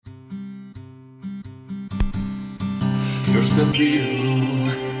Još sam bio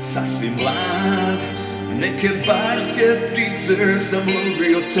sasvim mlad, neke barske ptice sam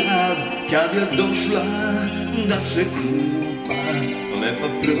lovio tad, kad je došla da se kupa Lepa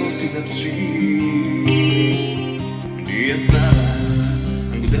Protina Kci. Nije znala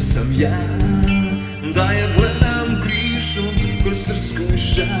gde sam ja, da je gledam krišom kroz trsku i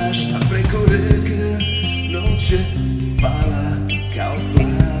šaš, a preko reke noć je pala kao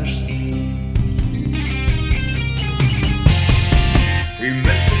plašt. I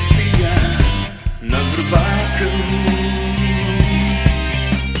mesec stiga nad Vrbakom,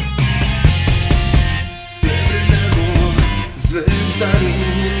 srebri nebo zvezdari,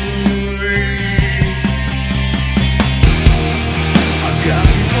 a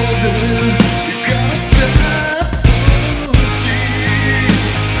kapi vode i kape na ulici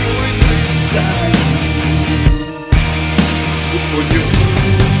koji pristaju skupo njoj.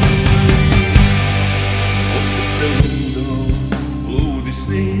 O srce ludo, ludi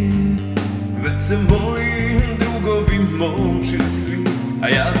sni, već se moji drugovi momčili svi, a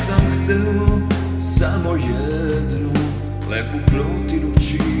ja sam hteo samo jednu Lepu Protinu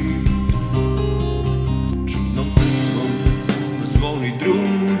Kci. Čudnom pesmom zvoni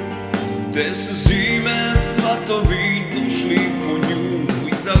drum, te su zime svatovi došli po nju.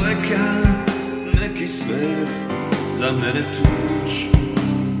 Izdaleka neki svet za mene tuđ,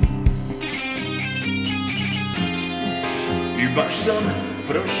 i baš sam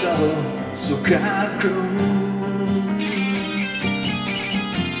prošao sokakom.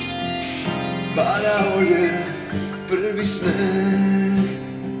 Padao je prvi sneg,